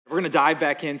We're going to dive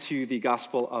back into the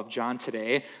Gospel of John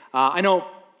today. I know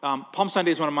Palm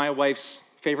Sunday is one of my wife's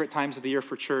favorite times of the year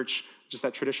for church, just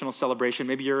that traditional celebration.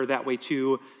 Maybe you're that way too.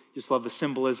 You just love the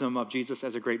symbolism of Jesus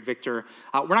as a great victor.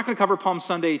 We're not going to cover Palm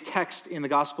Sunday text in the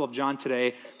Gospel of John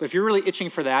today, but if you're really itching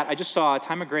for that, I just saw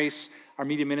Time of Grace, our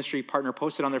media ministry partner,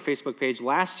 posted on their Facebook page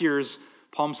last year's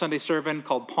Palm Sunday sermon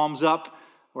called Palms Up,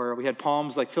 where we had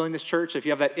palms like filling this church. If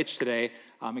you have that itch today,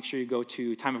 make sure you go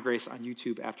to Time of Grace on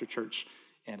YouTube after church,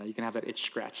 and you can have that itch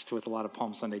scratched with a lot of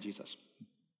Palm Sunday Jesus.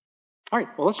 All right,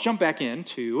 well, let's jump back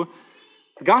into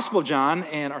the Gospel of John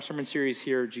and our sermon series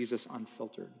here, Jesus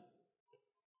Unfiltered.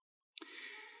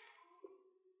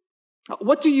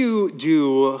 What do you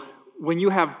do when you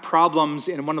have problems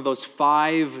in one of those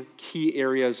 5 key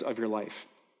areas of your life?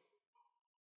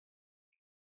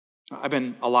 I've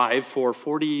been alive for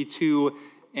 42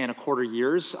 and a quarter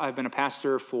years. I've been a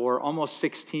pastor for almost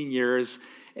 16 years.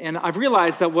 And I've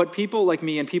realized that what people like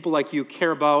me and people like you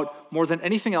care about more than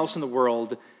anything else in the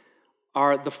world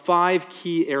are the 5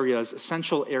 key areas,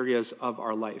 essential areas of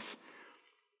our life.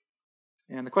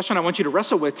 And the question I want you to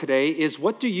wrestle with today is,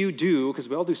 what do you do, because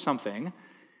we all do something,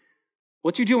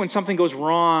 what do you do when something goes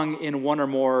wrong in one or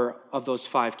more of those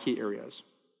 5 key areas?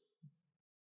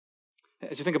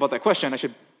 As you think about that question, I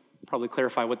should probably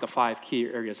clarify what the 5 key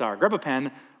areas are. Grab a pen,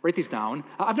 write these down.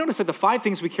 I've noticed that the 5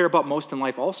 things we care about most in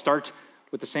life all start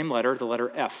with the same letter, the letter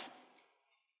F.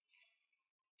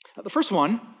 The first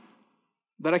one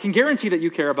that I can guarantee that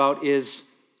you care about is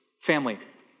family.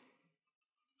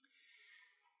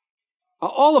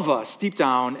 All of us, deep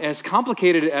down, as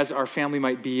complicated as our family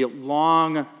might be,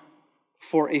 long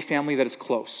for a family that is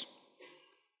close.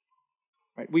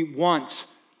 Right? We want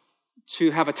to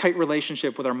have a tight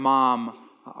relationship with our mom,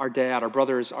 our dad, our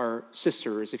brothers, our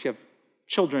sisters. If you have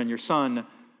children, your son,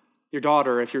 your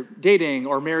daughter, if you're dating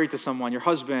or married to someone, your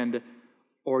husband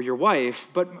or your wife.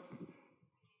 But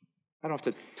I don't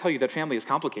have to tell you that family is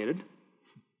complicated.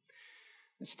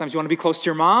 Sometimes you want to be close to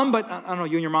your mom, but I don't know,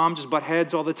 you and your mom just butt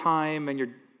heads all the time, and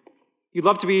you'd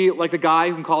love to be like the guy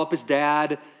who can call up his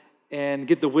dad and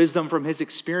get the wisdom from his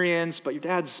experience, but your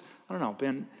dad's, I don't know,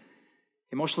 been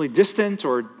emotionally distant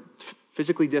or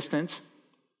physically distant.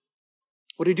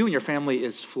 What do you do when your family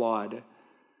is flawed?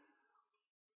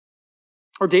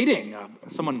 Or dating.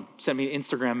 Someone sent me an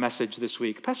Instagram message this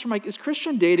week. Pastor Mike, is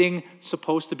Christian dating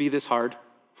supposed to be this hard?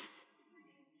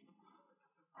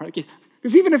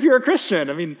 Because even if you're a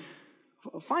Christian, I mean,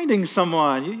 finding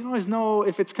someone, you don't always know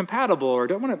if it's compatible, or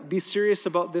don't want to be serious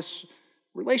about this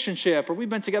relationship, or we've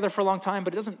been together for a long time,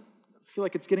 but it doesn't feel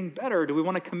like it's getting better. Do we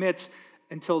want to commit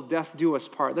until death do us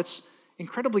part? That's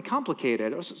incredibly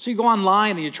complicated. So you go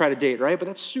online and you try to date, right? But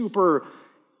that's super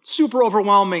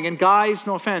overwhelming. And guys,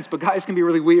 no offense, but guys can be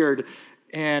really weird.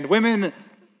 And women,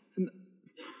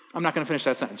 I'm not going to finish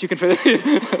that sentence. You can finish.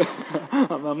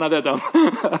 I'm not that dumb.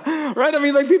 Right? I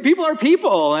mean, like, people are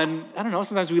people. And I don't know,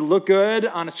 sometimes we look good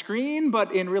on a screen,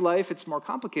 but in real life, it's more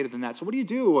complicated than that. So what do you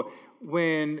do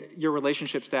when your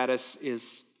relationship status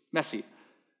is messy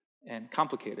and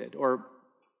complicated? Or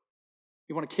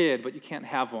you want a kid, but you can't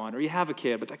have one. Or you have a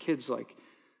kid, but that kid's like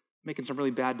making some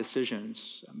really bad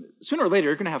decisions. Sooner or later,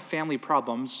 you're going to have family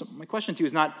problems. So my question to you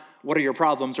is not, what are your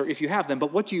problems, or if you have them,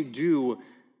 but what do you do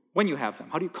when you have them?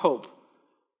 How do you cope?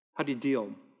 How do you deal?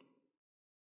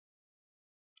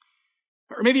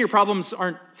 Or maybe your problems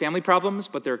aren't family problems,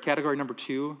 but they're category number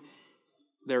 2.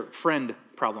 They're friend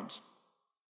problems.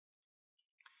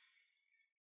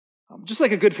 Just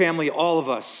like a good family, all of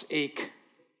us ache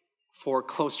for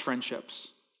close friendships.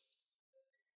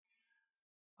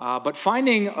 But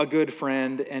finding a good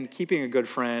friend and keeping a good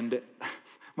friend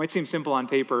might seem simple on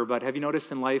paper, but have you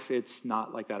noticed in life it's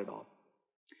not like that at all?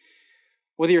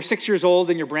 Whether you're 6 years old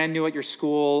and you're brand new at your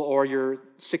school, or you're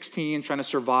 16 trying to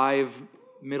survive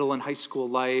middle and high school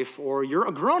life, or you're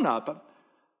a grown-up.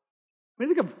 I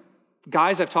think of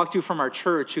guys I've talked to from our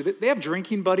church who they have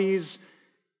drinking buddies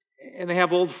and they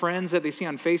have old friends that they see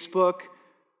on Facebook,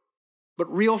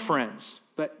 but real friends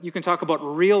that you can talk about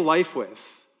real life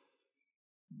with.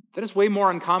 That is way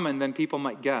more uncommon than people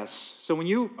might guess. So when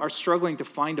you are struggling to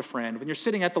find a friend, when you're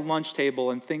sitting at the lunch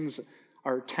table and things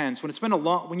are tense, when it's been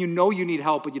when you know you need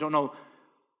help, but you don't know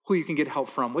who you can get help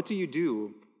from, what do you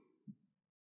do?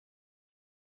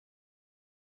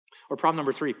 Or problem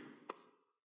number 3,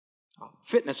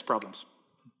 fitness problems.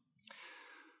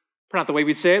 Not the way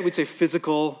we'd say it. We'd say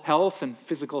physical health, and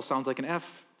physical sounds like an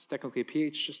F. It's technically a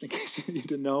PH, just in case you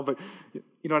didn't know, but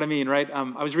you know what I mean, right?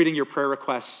 I was reading your prayer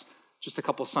requests just a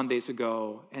couple Sundays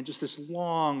ago, and just this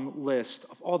long list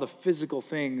of all the physical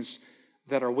things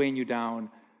that are weighing you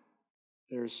down.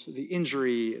 There's the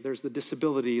injury, there's the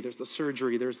disability, there's the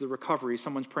surgery, there's the recovery.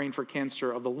 Someone's praying for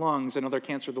cancer of the lungs, another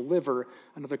cancer of the liver,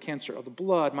 another cancer of the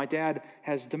blood. My dad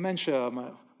has dementia.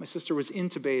 My sister was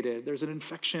intubated. There's an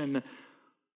infection.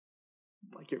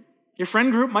 Like your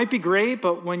friend group might be great,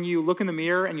 but when you look in the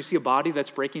mirror and you see a body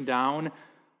that's breaking down,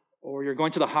 or you're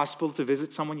going to the hospital to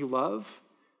visit someone you love,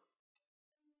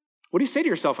 what do you say to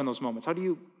yourself in those moments? How do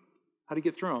you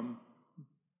get through them?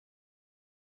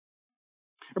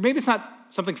 Or maybe it's not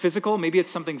something physical, maybe it's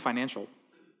something financial.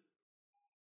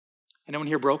 Anyone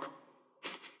here broke?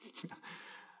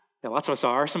 Yeah, lots of us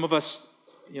are. Some of us,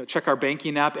 check our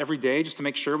banking app every day just to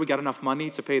make sure we got enough money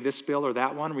to pay this bill or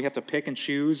that one. We have to pick and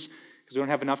choose because we don't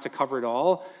have enough to cover it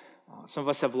all. Some of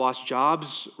us have lost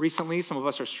jobs recently. Some of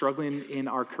us are struggling in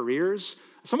our careers.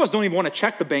 Some of us don't even want to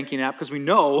check the banking app because we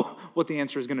know what the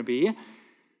answer is going to be.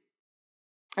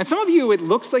 And some of you, it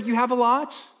looks like you have a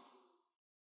lot,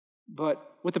 but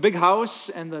with the big house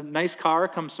and the nice car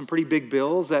comes some pretty big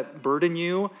bills that burden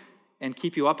you and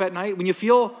keep you up at night. When you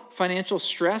feel financial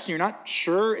stress and you're not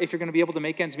sure if you're going to be able to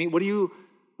make ends meet, what do you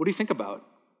think about?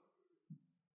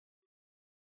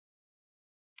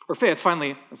 Or fifth,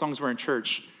 finally, as long as we're in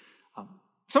church,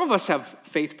 some of us have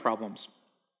faith problems.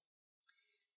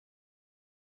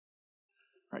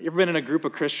 Right, you ever been in a group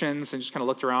of Christians and just kind of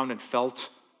looked around and felt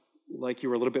like you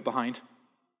were a little bit behind?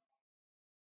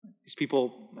 These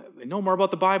people, they know more about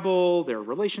the Bible, their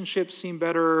relationships seem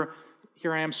better.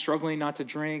 Here I am struggling not to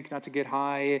drink, not to get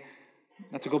high,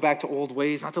 not to go back to old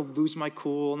ways, not to lose my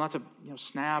cool, not to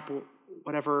snap,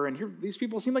 whatever. And here, these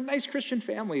people seem like nice Christian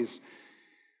families.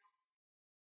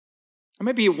 It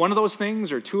might be one of those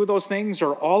things or two of those things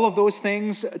or all of those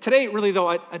things. Today, really, though,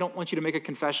 I don't want you to make a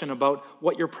confession about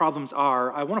what your problems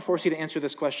are. I want to force you to answer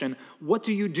this question. What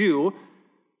do you do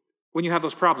when you have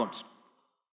those problems?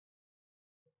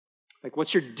 Like,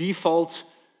 what's your default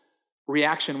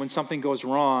reaction when something goes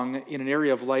wrong in an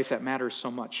area of life that matters so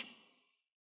much?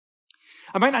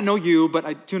 I might not know you, but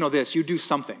I do know this. You do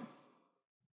something.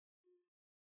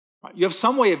 You have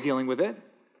some way of dealing with it.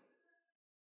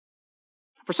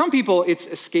 For some people, it's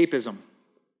escapism,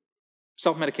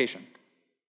 self-medication.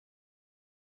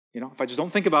 If I just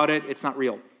don't think about it, it's not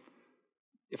real.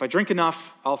 If I drink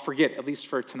enough, I'll forget, at least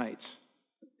for tonight.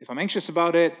 If I'm anxious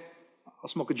about it, I'll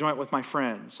smoke a joint with my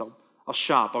friends. I'll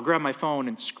shop. I'll grab my phone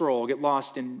and scroll, get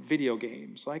lost in video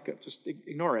games. Just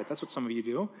ignore it. That's what some of you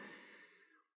do.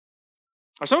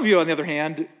 Or some of you, on the other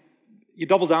hand, you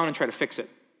double down and try to fix it.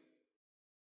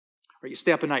 Or you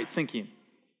stay up at night thinking,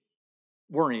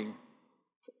 worrying,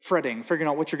 fretting, figuring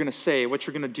out what you're going to say, what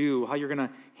you're going to do, how you're going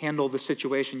to handle the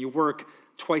situation. You work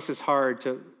twice as hard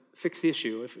to fix the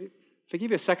issue. If I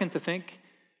give you a second to think,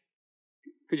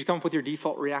 could you come up with your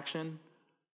default reaction?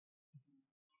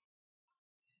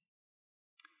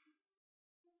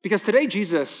 Because today,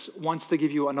 Jesus wants to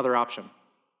give you another option.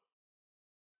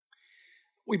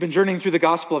 We've been journeying through the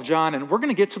Gospel of John, and we're going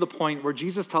to get to the point where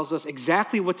Jesus tells us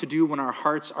exactly what to do when our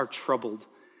hearts are troubled,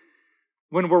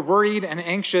 when we're worried and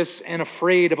anxious and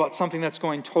afraid about something that's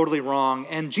going totally wrong.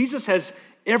 And Jesus has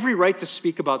every right to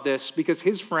speak about this because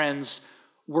his friends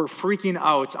were freaking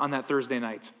out on that Thursday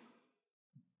night.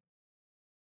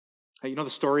 You know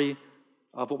the story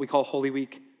of what we call Holy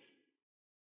Week?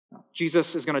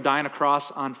 Jesus is going to die on a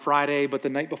cross on Friday, but the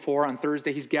night before, on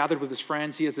Thursday, he's gathered with his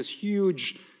friends. He has his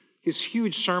huge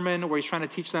sermon where he's trying to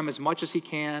teach them as much as he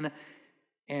can.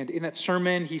 And in that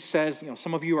sermon, he says,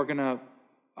 some of you are going to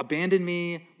abandon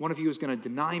me. One of you is going to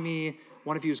deny me.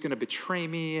 One of you is going to betray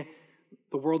me.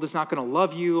 The world is not going to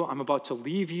love you. I'm about to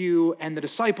leave you. And the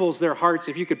disciples, their hearts,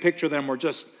 if you could picture them, were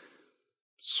just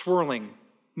swirling,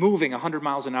 moving 100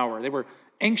 miles an hour. They were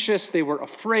anxious, they were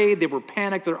afraid, they were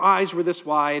panicked, their eyes were this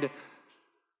wide.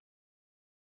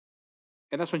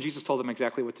 And that's when Jesus told them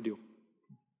exactly what to do.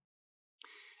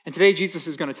 And today, Jesus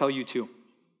is going to tell you too.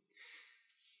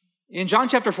 In John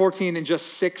chapter 14, in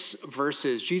just 6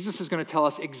 verses, Jesus is going to tell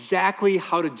us exactly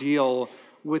how to deal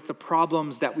with the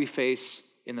problems that we face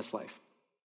in this life.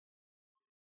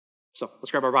 So let's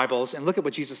grab our Bibles and look at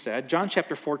what Jesus said. John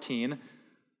chapter 14, let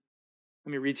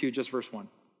me read to you just verse 1.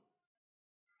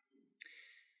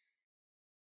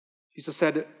 Jesus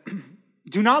said,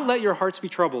 "Do not let your hearts be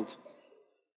troubled.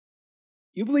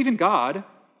 You believe in God,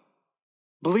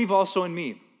 believe also in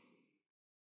me."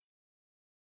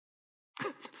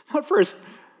 At first,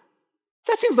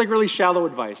 that seems like really shallow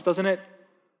advice, doesn't it?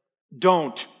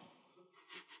 Don't. Can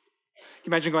you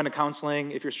imagine going to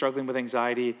counseling if you're struggling with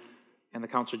anxiety and the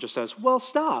counselor just says, "Well,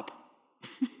 stop."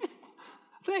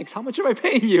 Thanks, how much am I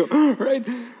paying you? Right?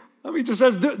 He just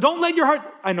says, don't let your heart,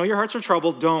 I know your hearts are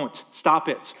troubled, don't. Stop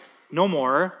it. No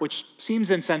more, which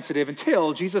seems insensitive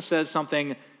until Jesus says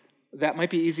something that might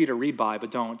be easy to read by,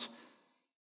 but don't.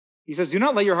 He says, do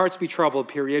not let your hearts be troubled,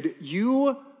 period.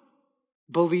 You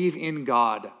believe in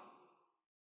God.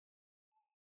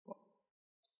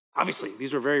 Obviously,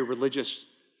 these were very religious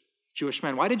Jewish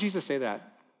men. Why did Jesus say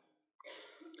that?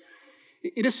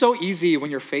 It is so easy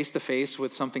when you're face to face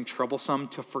with something troublesome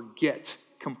to forget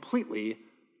completely,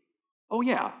 oh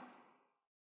yeah,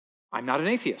 I'm not an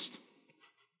atheist.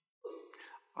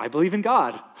 I believe in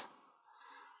God.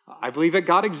 I believe that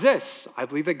God exists. I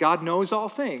believe that God knows all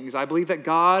things. I believe that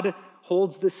God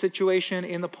holds this situation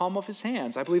in the palm of his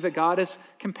hands. I believe that God has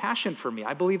compassion for me.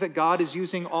 I believe that God is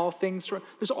using all things.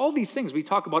 There's all these things we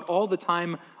talk about all the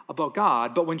time about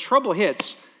God, but when trouble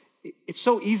hits, it's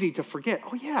so easy to forget,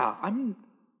 oh yeah, I'm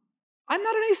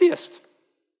not an atheist.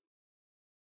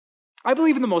 I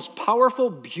believe in the most powerful,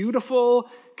 beautiful,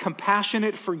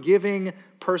 compassionate, forgiving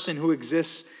person who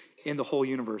exists in the whole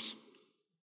universe.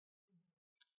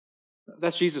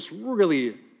 That's Jesus'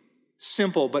 really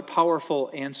simple but powerful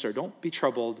answer. Don't be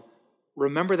troubled.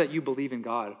 Remember that you believe in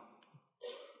God.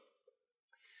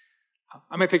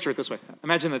 I might picture it this way.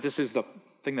 Imagine that this is the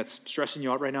thing that's stressing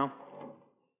you out right now.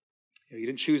 You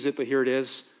didn't choose it, but here it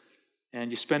is.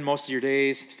 And you spend most of your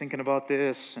days thinking about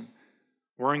this and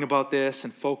worrying about this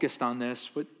and focused on this.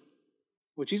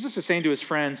 What Jesus is saying to his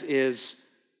friends is,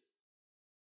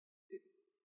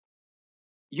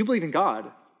 you believe in God.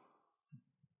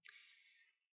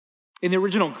 In the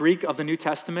original Greek of the New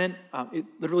Testament, it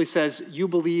literally says, you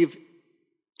believe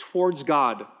towards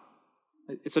God.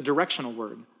 It's a directional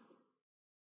word.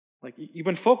 Like you've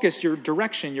been focused, your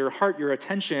direction, your heart, your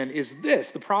attention is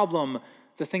this, the problem,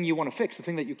 the thing you want to fix, the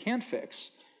thing that you can't fix.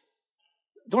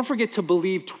 Don't forget to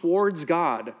believe towards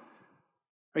God,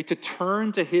 right? To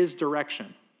turn to his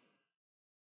direction.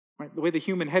 Right? The way the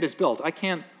human head is built, I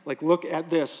can't look at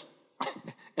this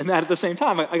and that at the same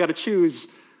time. I got to choose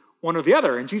one or the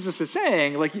other. And Jesus is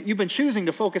saying, you've been choosing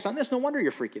to focus on this, no wonder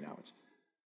you're freaking out.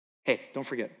 Hey, don't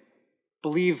forget,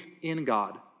 believe in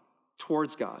God,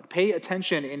 towards God. Pay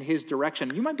attention in his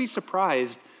direction. You might be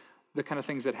surprised the kind of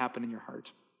things that happen in your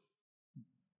heart.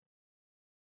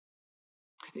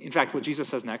 In fact, what Jesus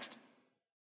says next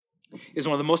is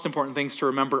one of the most important things to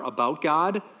remember about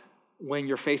God when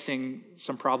you're facing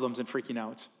some problems and freaking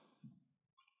out.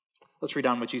 Let's read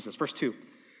on with Jesus. Verse 2.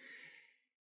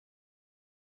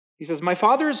 He says, my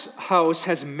Father's house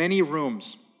has many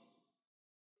rooms.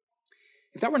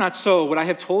 If that were not so, would I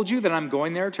have told you that I'm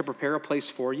going there to prepare a place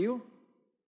for you?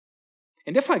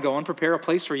 And if I go and prepare a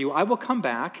place for you, I will come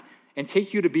back and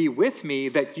take you to be with me,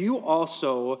 that you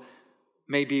also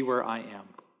may be where I am.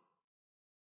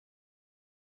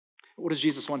 What does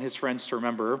Jesus want his friends to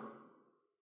remember?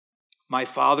 My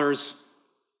Father's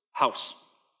house.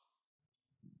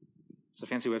 It's a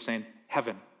fancy way of saying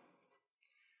heaven.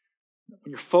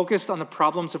 When you're focused on the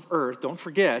problems of earth, don't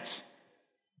forget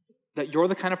that you're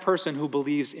the kind of person who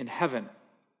believes in heaven.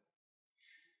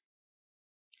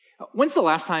 When's the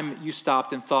last time you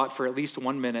stopped and thought for at least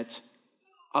 1 minute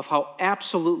of how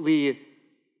absolutely,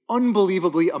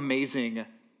 unbelievably amazing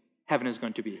heaven is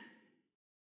going to be?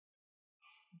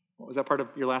 What was that part of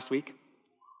your last week?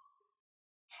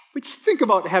 But just think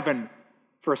about heaven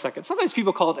for a second. Sometimes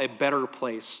people call it a better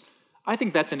place. I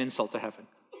think that's an insult to heaven.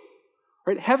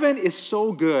 Right? Heaven is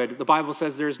so good. The Bible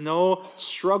says there's no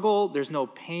struggle, there's no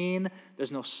pain,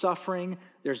 there's no suffering,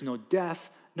 there's no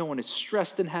death. No one is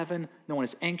stressed in heaven. No one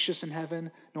is anxious in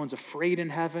heaven. No one's afraid in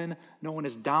heaven. No one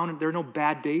is down. There are no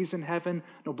bad days in heaven.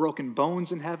 No broken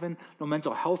bones in heaven. No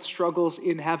mental health struggles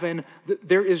in heaven.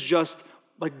 There is just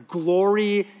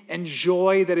glory and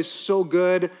joy that is so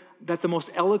good that the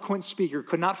most eloquent speaker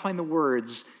could not find the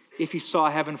words if he saw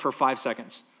heaven for 5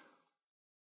 seconds.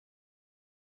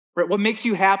 Right? What makes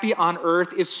you happy on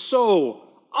earth is so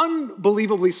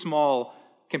unbelievably small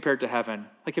compared to heaven.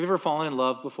 Have you ever fallen in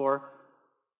love before?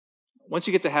 Once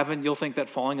you get to heaven, you'll think that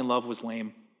falling in love was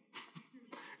lame.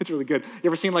 It's really good. You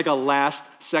ever seen a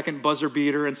last-second buzzer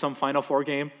beater in some Final Four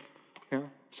game? Yeah,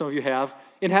 some of you have.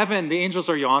 In heaven, the angels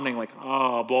are yawning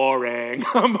oh, boring.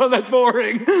 But that's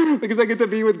boring because I get to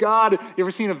be with God. You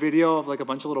ever seen a video of a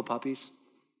bunch of little puppies?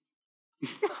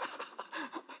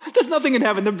 There's nothing in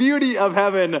heaven. The beauty of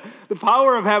heaven, the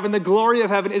power of heaven, the glory of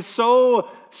heaven is so,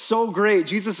 so great.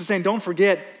 Jesus is saying, don't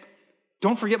forget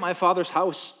my Father's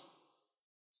house.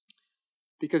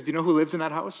 Because do you know who lives in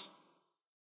that house?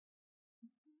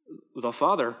 The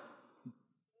Father.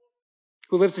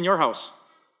 Who lives in your house?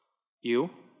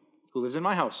 You. Who lives in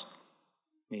my house?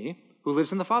 Me. Who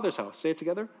lives in the Father's house? Say it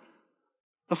together.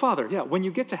 The Father. Yeah, when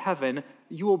you get to heaven,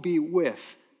 you will be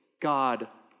with God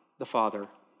the Father.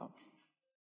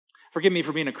 Forgive me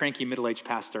for being a cranky middle-aged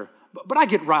pastor, but I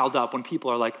get riled up when people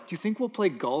are like, do you think we'll play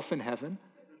golf in heaven?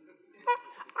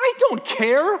 I don't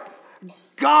care.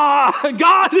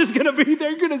 God is going to be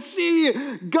there. You're going to see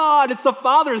God. It's the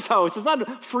Father's house. It's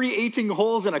not free 18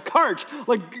 holes in a cart.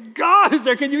 Like, God is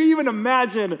there. Can you even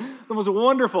imagine the most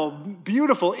wonderful,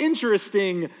 beautiful,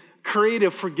 interesting,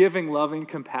 creative, forgiving, loving,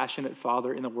 compassionate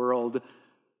Father in the world?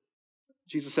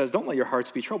 Jesus says, don't let your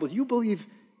hearts be troubled. You believe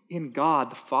in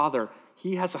God, the Father.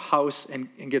 He has a house,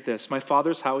 and get this, my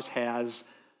Father's house has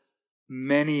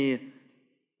many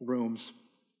rooms.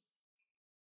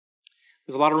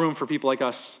 There's a lot of room for people like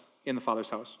us in the Father's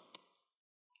house.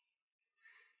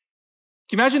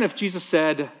 Can you imagine if Jesus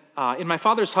said, in my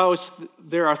Father's house,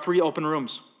 there are 3 open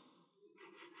rooms?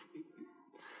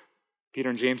 Peter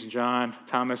and James and John,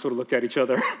 Thomas would have looked at each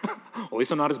other. Well, at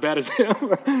least I'm not as bad as him.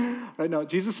 Right? No,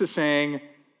 Jesus is saying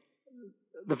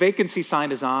the vacancy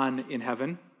sign is on in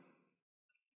heaven.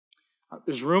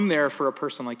 There's room there for a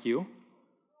person like you.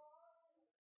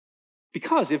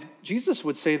 Because if Jesus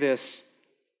would say this,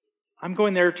 I'm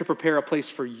going there to prepare a place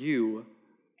for you.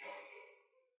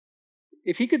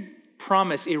 If he could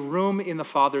promise a room in the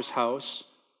Father's house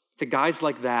to guys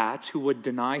like that who would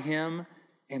deny him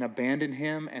and abandon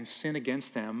him and sin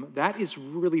against him, that is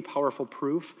really powerful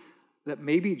proof that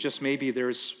maybe, just maybe,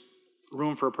 there's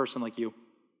room for a person like you.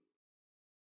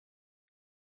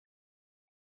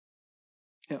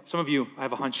 Yeah, some of you, I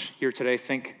have a hunch here today,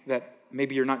 think that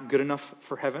maybe you're not good enough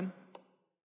for heaven.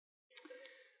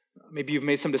 Maybe you've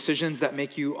made some decisions that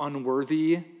make you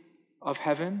unworthy of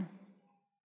heaven.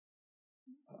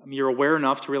 You're aware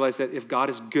enough to realize that if God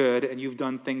is good and you've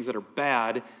done things that are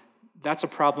bad, that's a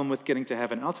problem with getting to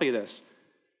heaven. And I'll tell you this.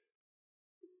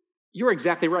 You're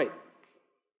exactly right.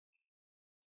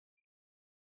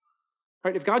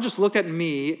 Right? If God just looked at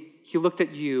me, he looked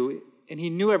at you, and he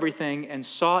knew everything and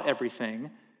saw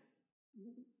everything,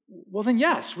 well then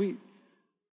yes, we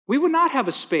would not have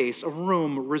a space, a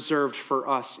room reserved for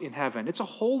us in heaven. It's a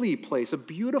holy place, a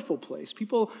beautiful place.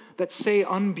 People that say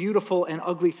unbeautiful and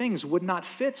ugly things would not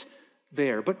fit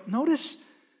there. But notice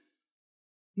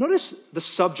the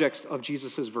subject of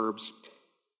Jesus' verbs.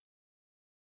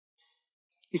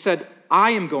 He said,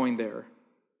 I am going there.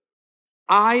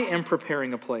 I am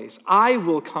preparing a place. I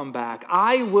will come back.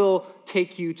 I will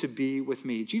take you to be with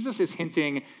me. Jesus is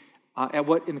hinting at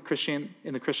what in the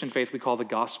Christian faith we call the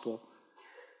gospel.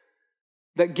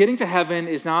 That getting to heaven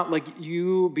is not like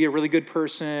you be a really good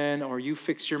person or you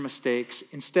fix your mistakes.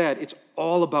 Instead, it's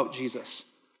all about Jesus.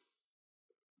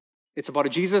 It's about a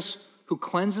Jesus who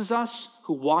cleanses us,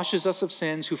 who washes us of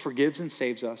sins, who forgives and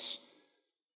saves us.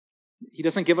 He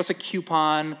doesn't give us a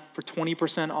coupon for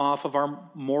 20% off of our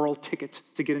moral ticket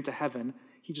to get into heaven.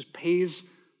 He just pays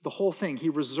the whole thing. He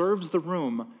reserves the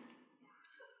room.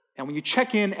 And when you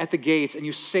check in at the gates and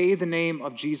you say the name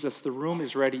of Jesus, the room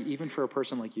is ready even for a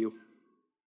person like you.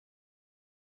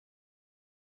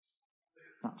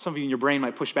 Now, some of you in your brain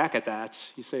might push back at that.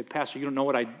 You say, Pastor, you don't know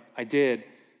what I did.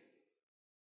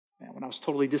 Man, when I was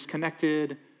totally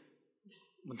disconnected,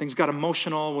 when things got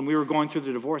emotional, when we were going through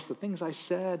the divorce, the things I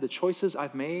said, the choices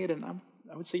I've made, and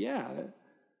I would say, yeah,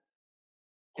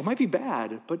 it might be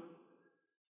bad, but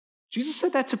Jesus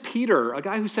said that to Peter, a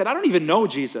guy who said, I don't even know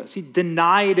Jesus. He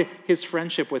denied his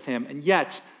friendship with him, and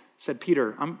yet said,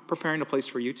 Peter, I'm preparing a place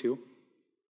for you too.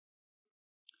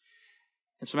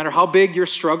 And so no matter how big your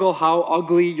struggle, how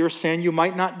ugly your sin, you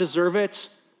might not deserve it.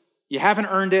 You haven't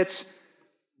earned it,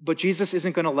 but Jesus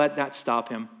isn't going to let that stop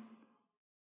him.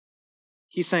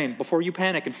 He's saying, before you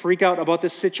panic and freak out about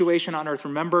this situation on earth,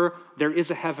 remember, there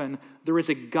is a heaven. There is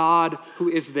a God who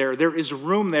is there. There is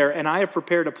room there, and I have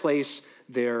prepared a place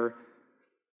there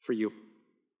for you.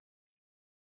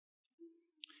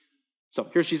 So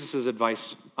here's Jesus'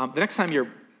 advice. The next time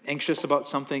you're anxious about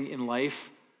something in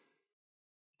life,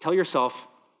 tell yourself,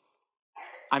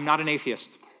 I'm not an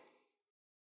atheist.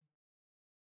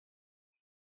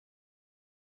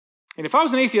 And if I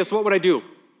was an atheist, what would I do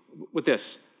with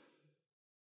this?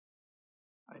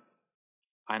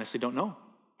 I honestly don't know.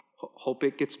 Hope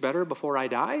it gets better before I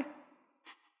die?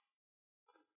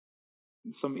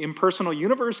 Some impersonal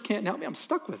universe can't help me. I'm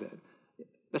stuck with it.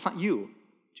 That's not you,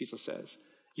 Jesus says.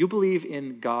 You believe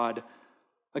in God,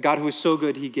 a God who is so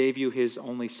good he gave you his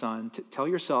only son. Tell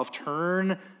yourself,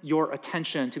 turn your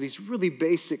attention to these really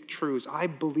basic truths. I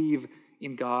believe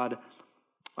in God,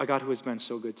 a God who has been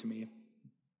so good to me.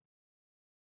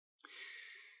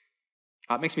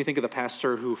 It makes me think of the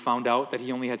pastor who found out that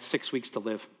he only had 6 weeks to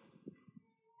live.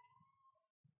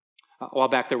 A while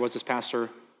back, there was this pastor,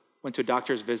 went to a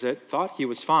doctor's visit, thought he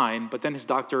was fine, but then his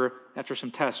doctor, after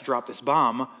some tests, dropped this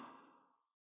bomb.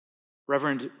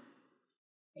 Reverend,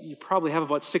 you probably have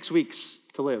about 6 weeks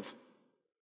to live.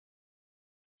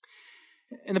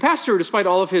 And the pastor, despite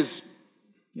all of his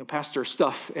pastor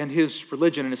stuff and his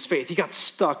religion and his faith, he got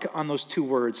stuck on those 2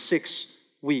 words, 6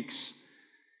 weeks.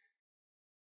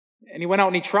 And he went out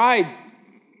and he tried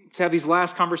to have these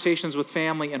last conversations with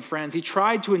family and friends. He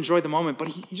tried to enjoy the moment, but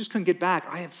he just couldn't get back.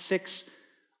 I have 6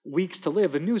 weeks to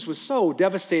live. The news was so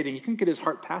devastating, he couldn't get his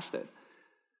heart past it.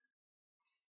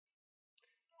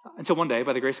 Until one day,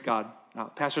 by the grace of God,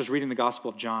 pastor's reading the Gospel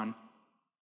of John,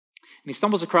 and he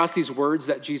stumbles across these words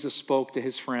that Jesus spoke to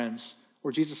his friends,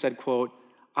 where Jesus said, quote,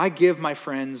 "I give my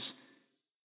friends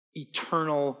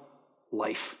eternal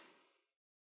life."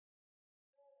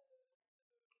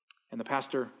 And the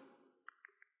pastor,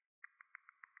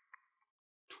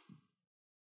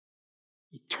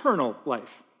 eternal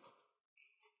life.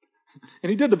 And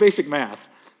he did the basic math.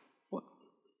 Well,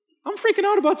 I'm freaking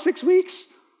out about 6 weeks.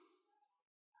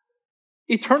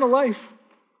 Eternal life.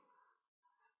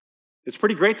 It's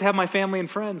pretty great to have my family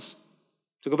and friends,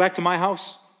 to go back to my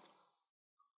house,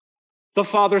 the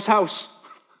Father's house.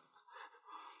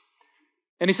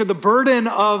 And he said the burden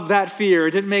of that fear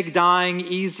didn't make dying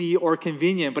easy or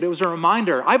convenient, but it was a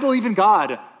reminder. I believe in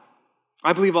God.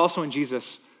 I believe also in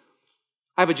Jesus.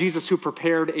 I have a Jesus who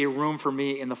prepared a room for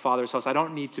me in the Father's house. I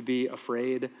don't need to be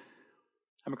afraid.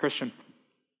 I'm a Christian.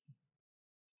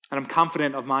 And I'm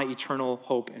confident of my eternal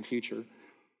hope and future.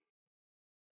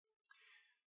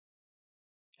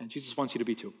 And Jesus wants you to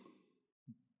be too.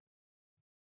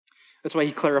 That's why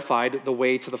he clarified the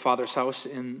way to the Father's house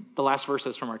in the last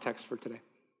verses from our text for today.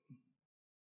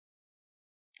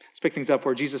 Let's pick things up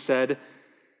where Jesus said,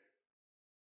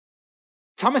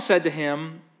 Thomas said to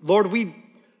him, "Lord, we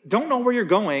don't know where you're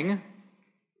going,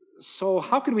 so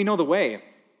how can we know the way?"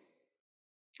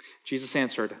 Jesus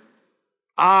answered,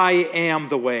 "I am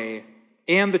the way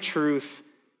and the truth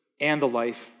and the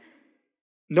life.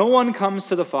 No one comes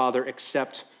to the Father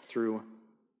except through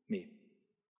me."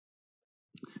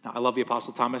 Now, I love the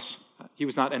Apostle Thomas. He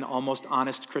was not an almost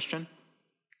honest Christian,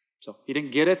 so he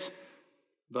didn't get it,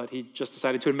 but he just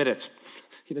decided to admit it.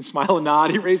 He didn't smile and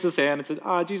nod. He raised his hand and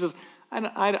said, Jesus, I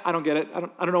don't get it. I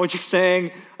don't know what you're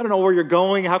saying. I don't know where you're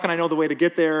going. How can I know the way to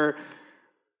get there?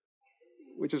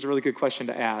 Which is a really good question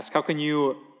to ask. How can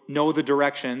you know the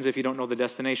directions if you don't know the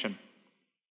destination?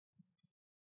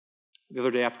 The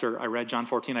other day after I read John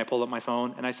 14, I pulled up my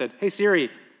phone and I said, "Hey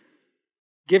Siri,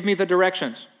 give me the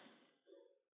directions."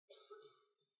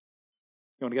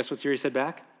 You want to guess what Siri said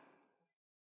back?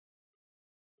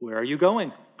 "Where are you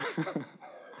going?"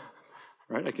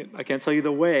 Right? I can't tell you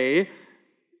the way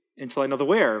until I know the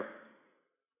where.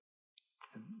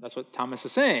 And that's what Thomas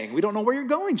is saying. We don't know where you're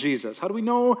going, Jesus. How do we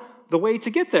know the way to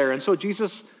get there? And so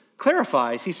Jesus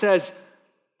clarifies. He says,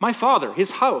 my Father,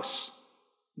 his house,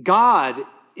 God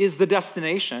is the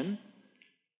destination,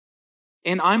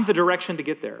 and I'm the direction to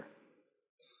get there.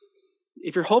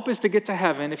 If your hope is to get to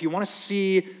heaven, if you want to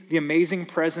see the amazing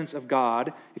presence of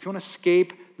God, if you want to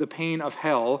escape the pain of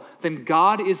hell, then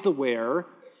God is the where,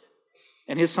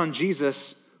 and his son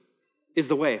Jesus is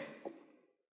the way.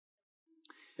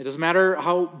 It doesn't matter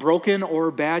how broken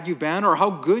or bad you've been or how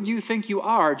good you think you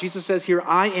are. Jesus says here,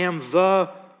 I am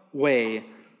the way.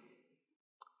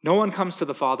 No one comes to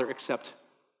the Father except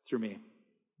through me.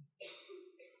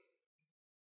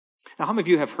 Now, how many of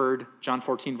you have heard John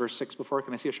 14, verse 6 before?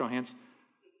 Can I see a show of hands?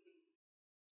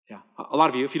 Yeah, a lot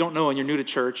of you. If you don't know and you're new to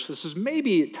church, this is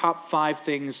maybe top 5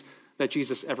 things that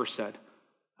Jesus ever said.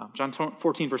 John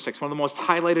 14, verse 6, one of the most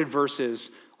highlighted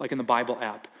verses like in the Bible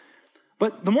app.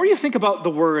 But the more you think about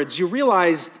the words, you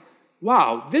realize,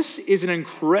 wow, this is an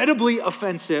incredibly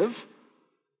offensive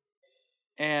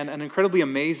and an incredibly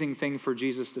amazing thing for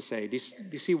Jesus to say. Do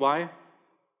you see why?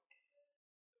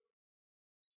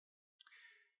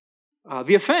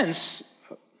 The offense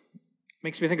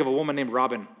makes me think of a woman named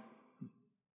Robin.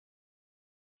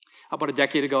 About a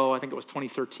decade ago, I think it was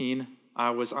 2013, I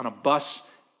was on a bus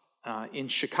in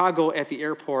Chicago at the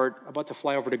airport, about to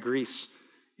fly over to Greece.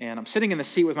 And I'm sitting in the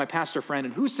seat with my pastor friend,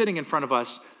 and who's sitting in front of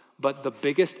us but the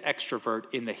biggest extrovert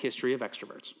in the history of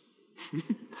extroverts?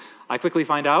 I quickly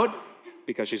find out,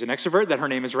 because she's an extrovert, that her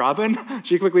name is Robin.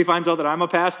 She quickly finds out that I'm a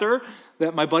pastor,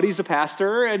 that my buddy's a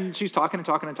pastor, and she's talking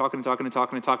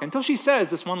until she says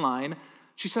this one line.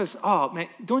 She says, "Oh, man,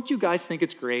 don't you guys think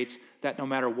it's great that no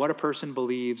matter what a person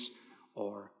believes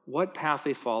or what path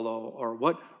they follow or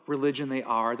what religion they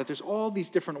are, that there's all these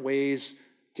different ways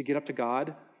to get up to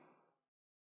God?"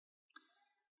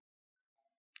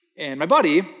 And my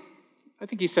buddy, I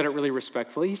think he said it really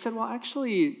respectfully. He said, well,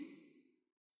 actually,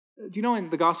 do you know in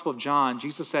the Gospel of John,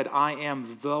 Jesus said, I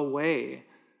am the way.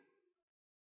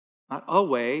 Not a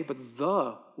way, but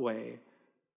the way.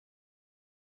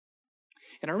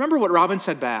 And I remember what Robin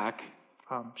said back.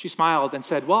 She smiled and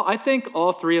said, well, I think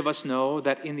all three of us know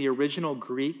that in the original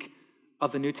Greek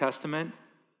of the New Testament,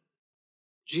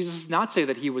 Jesus did not say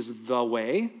that he was the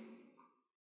way,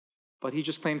 but he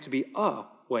just claimed to be a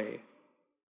way.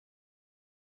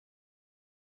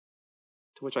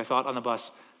 To which I thought on the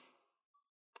bus,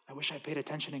 I wish I paid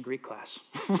attention in Greek class.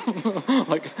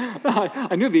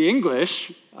 I knew the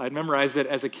English. I'd memorized it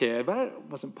as a kid, but I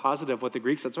wasn't positive what the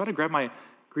Greek said. So I had to grab my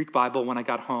Greek Bible when I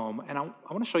got home, and I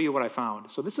want to show you what I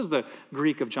found. So this is the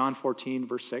Greek of John 14,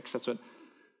 verse 6. That's what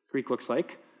Greek looks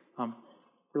like.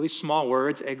 Really small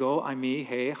words, ego, eimi,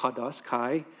 he, hadas,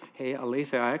 kai, he,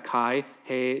 aletheia, kai,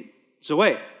 he,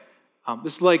 zoe.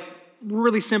 This is like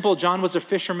really simple. John was a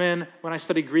fisherman. When I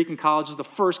studied Greek in college, this is the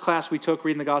first class we took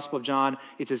reading the Gospel of John.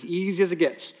 It's as easy as it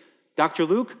gets. Dr.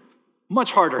 Luke,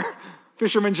 much harder.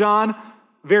 Fisherman John,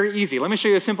 very easy. Let me show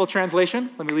you a simple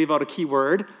translation. Let me leave out a key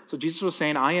word. So Jesus was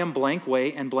saying, I am blank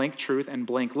way and blank truth and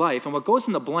blank life. And what goes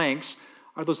in the blanks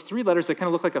are those three letters that kind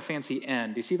of look like a fancy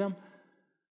N. Do you see them?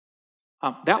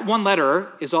 That one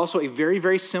letter is also a very,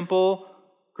 very simple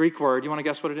Greek word. You want to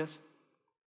guess what it is?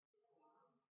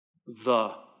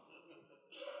 The.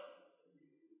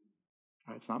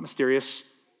 It's not mysterious.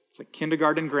 It's like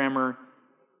kindergarten grammar.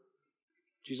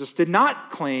 Jesus did not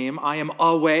claim, I am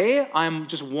a way. I'm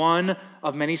just one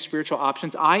of many spiritual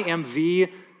options. I am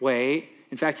the way.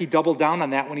 In fact, he doubled down on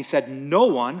that when he said, no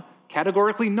one,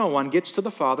 categorically no one, gets to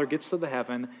the Father, gets to the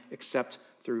heaven, except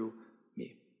through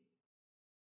me.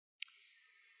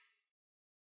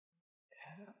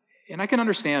 And I can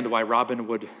understand why Robin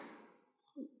would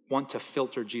want to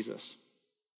filter Jesus.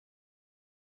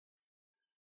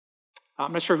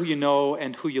 I'm not sure who you know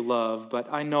and who you love,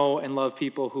 but I know and love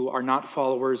people who are not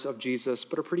followers of Jesus,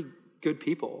 but are pretty good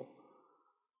people.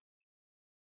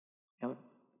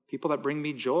 People that bring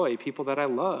me joy, people that I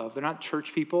love. They're not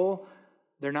church people.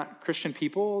 They're not Christian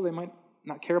people. They might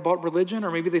not care about religion, or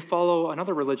maybe they follow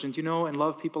another religion. Do you know and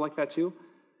love people like that too?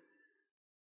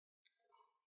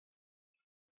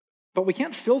 But we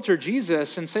can't filter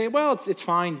Jesus and say, well, it's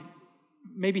fine.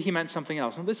 Maybe he meant something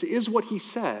else. And this is what he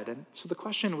said. And so the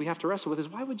question we have to wrestle with is,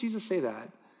 why would Jesus say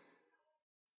that?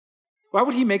 Why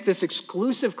would he make this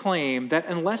exclusive claim that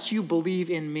unless you believe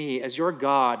in me as your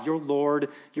God, your Lord,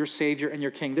 your Savior, and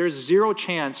your King, there's zero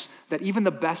chance that even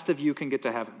the best of you can get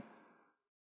to heaven?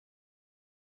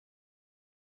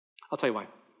 I'll tell you why.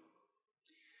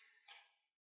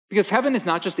 Because heaven is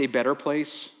not just a better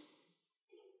place,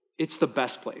 it's the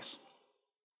best place.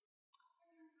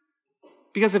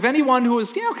 Because if anyone who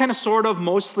is, kind of, sort of,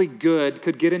 mostly good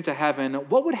could get into heaven,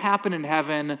 what would happen in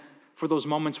heaven for those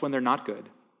moments when they're not good?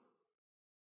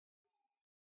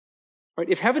 Right?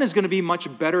 If heaven is going to be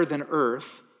much better than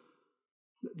earth,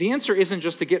 the answer isn't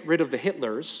just to get rid of the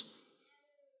Hitlers.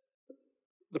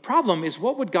 The problem is,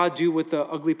 what would God do with the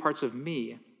ugly parts of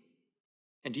me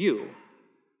and you?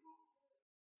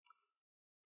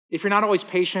 If you're not always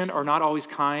patient or not always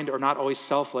kind or not always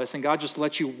selfless, and God just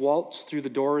lets you waltz through the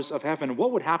doors of heaven,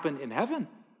 what would happen in heaven?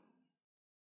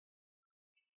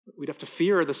 We'd have to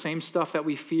fear the same stuff that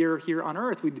we fear here on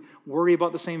earth. We'd worry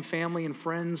about the same family and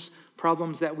friends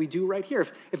problems that we do right here.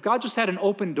 If God just had an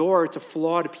open door to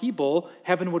flawed people,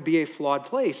 heaven would be a flawed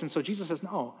place. And so Jesus says,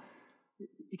 no,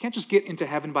 you can't just get into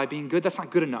heaven by being good. That's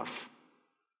not good enough.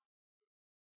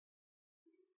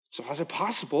 So how is it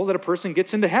possible that a person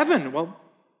gets into heaven? Well,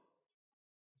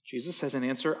 Jesus has an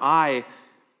answer. I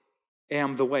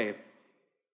am the way.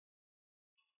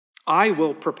 I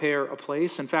will prepare a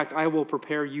place. In fact, I will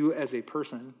prepare you as a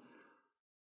person.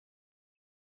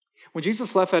 When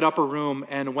Jesus left that upper room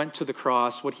and went to the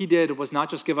cross, what he did was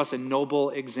not just give us a noble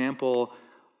example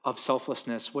of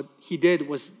selflessness. What he did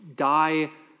was die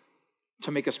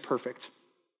to make us perfect.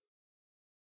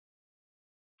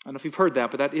 I don't know if you've heard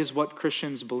that, but that is what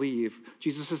Christians believe.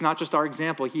 Jesus is not just our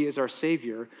example, he is our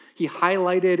Savior. He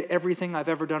highlighted everything I've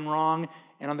ever done wrong,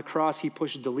 and on the cross he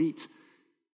pushed delete.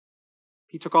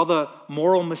 He took all the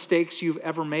moral mistakes you've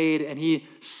ever made, and he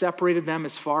separated them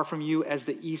as far from you as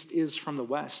the east is from the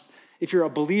west. If you're a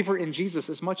believer in Jesus,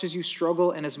 as much as you struggle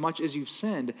and as much as you've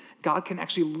sinned, God can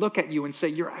actually look at you and say,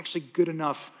 you're actually good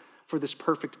enough for this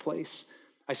perfect place.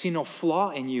 I see no flaw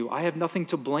in you. I have nothing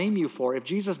to blame you for. If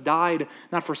Jesus died,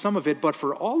 not for some of it, but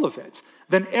for all of it,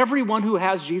 then everyone who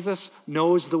has Jesus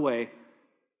knows the way,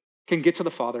 can get to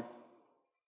the Father,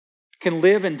 can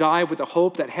live and die with the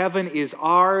hope that heaven is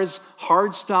ours,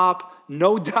 hard stop,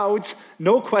 no doubt,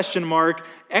 no question mark,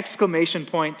 exclamation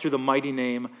point through the mighty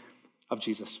name of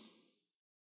Jesus.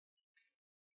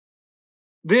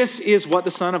 This is what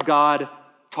the Son of God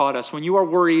taught us. When you are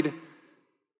worried,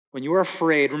 when you are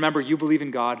afraid, remember, you believe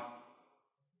in God.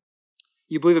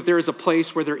 You believe that there is a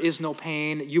place where there is no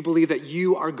pain. You believe that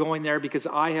you are going there because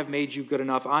I have made you good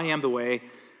enough. I am the way.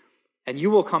 And you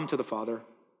will come to the Father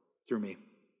through me.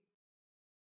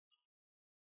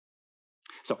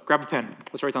 So grab a pen.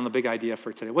 Let's write down the big idea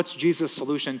for today. What's Jesus'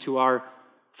 solution to our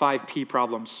 5P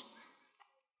problems?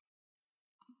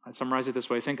 I'd summarize it this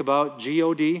way. Think about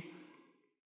GOD,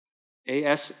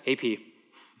 ASAP.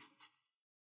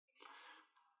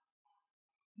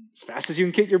 As fast as you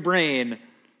can get your brain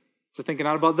to thinking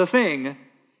not about the thing,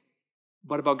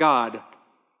 but about God.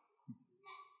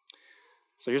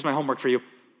 So here's my homework for you.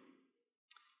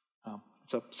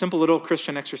 It's a simple little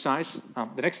Christian exercise.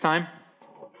 The next time,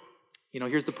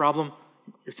 here's the problem.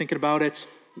 You're thinking about it.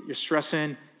 You're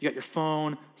stressing. You got your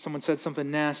phone. Someone said something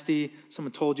nasty.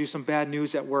 Someone told you some bad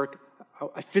news at work.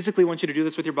 I physically want you to do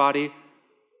this with your body.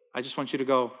 I just want you to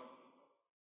go.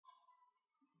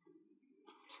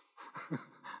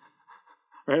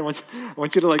 Right? I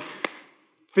want you to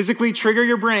physically trigger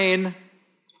your brain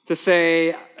to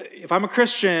say, if I'm a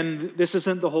Christian, this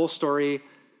isn't the whole story.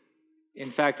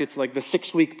 In fact, it's like the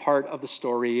 6-week part of the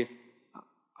story.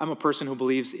 I'm a person who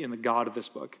believes in the God of this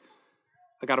book,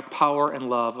 a God of power and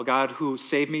love, a God who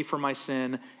saved me from my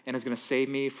sin and is going to save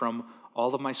me from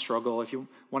all of my struggle. If you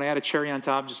want to add a cherry on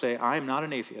top, just say, I am not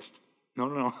an atheist.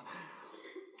 No.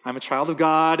 I'm a child of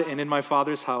God, and in my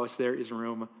Father's house there is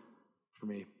room for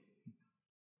me.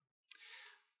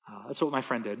 That's what my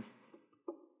friend did.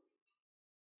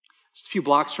 Just a few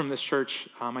blocks from this church,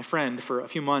 my friend, for a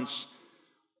few months,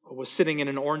 was sitting in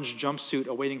an orange jumpsuit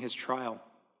awaiting his trial.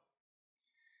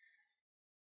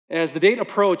 As the date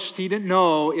approached, he didn't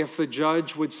know if the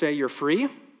judge would say, you're free,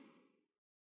 and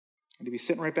he'd be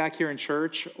sitting right back here in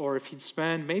church, or if he'd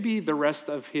spend maybe the rest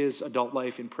of his adult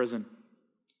life in prison.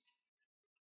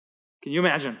 Can you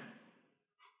imagine?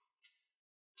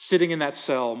 Sitting in that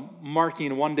cell,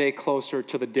 marking one day closer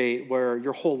to the date where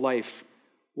your whole life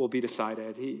will be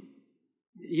decided.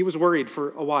 He was worried for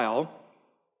a while.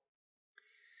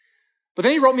 But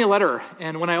then he wrote me a letter,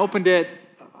 and when I opened it,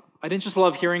 I didn't just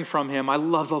love hearing from him. I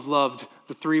loved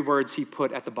the 3 words he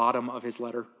put at the bottom of his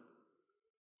letter.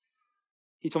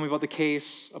 He told me about the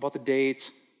case, about the date,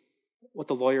 what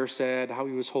the lawyer said, how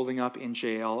he was holding up in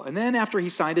jail. And then after he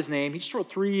signed his name, he just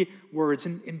wrote 3 words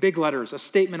in big letters, a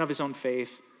statement of his own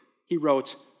faith. He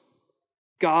wrote,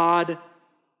 God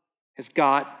has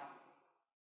got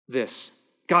this.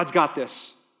 God's got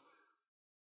this.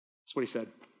 That's what he said.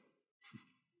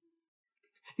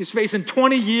 He's facing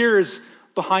 20 years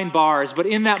behind bars, but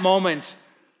in that moment,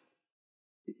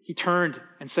 he turned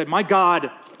and said, my God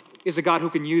is a God who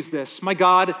can use this. My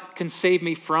God can save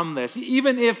me from this.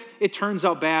 Even if it turns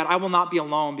out bad, I will not be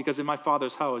alone because in my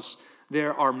Father's house,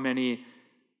 there are many,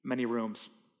 many rooms.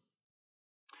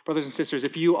 Brothers and sisters,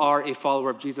 if you are a follower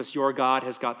of Jesus, your God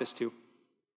has got this too.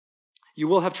 You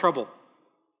will have trouble,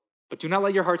 but do not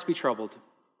let your hearts be troubled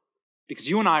because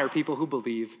you and I are people who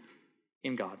believe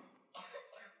in God.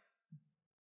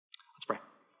 Let's pray.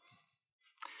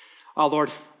 Oh, Lord,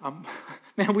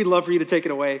 man, we'd love for you to take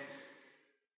it away.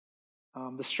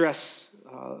 The stress,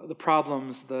 the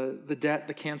problems, the debt,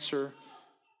 the cancer.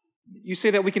 You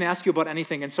say that we can ask you about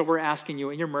anything, and so we're asking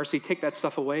you in your mercy, take that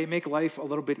stuff away, make life a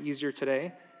little bit easier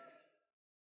today.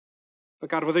 But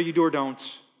God, whether you do or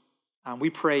don't, we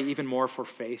pray even more for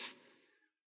faith.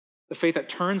 The faith that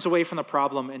turns away from the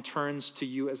problem and turns to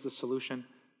you as the solution.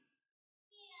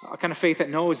 A kind of faith that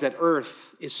knows that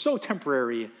earth is so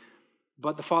temporary,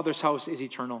 but the Father's house is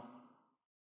eternal.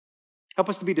 Help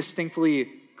us to be distinctly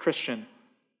Christian.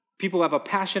 People have a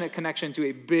passionate connection to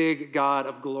a big God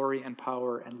of glory and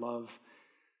power and love.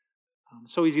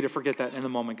 So easy to forget that in the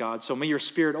moment, God. So may your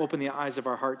Spirit open the eyes of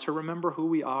our heart to remember who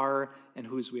we are and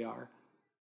whose we are.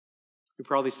 We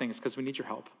pray all these things because we need your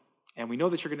help. And we know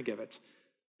that you're going to give it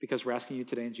because we're asking you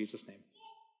today in Jesus' name.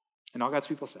 And all God's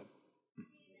people said,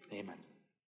 amen.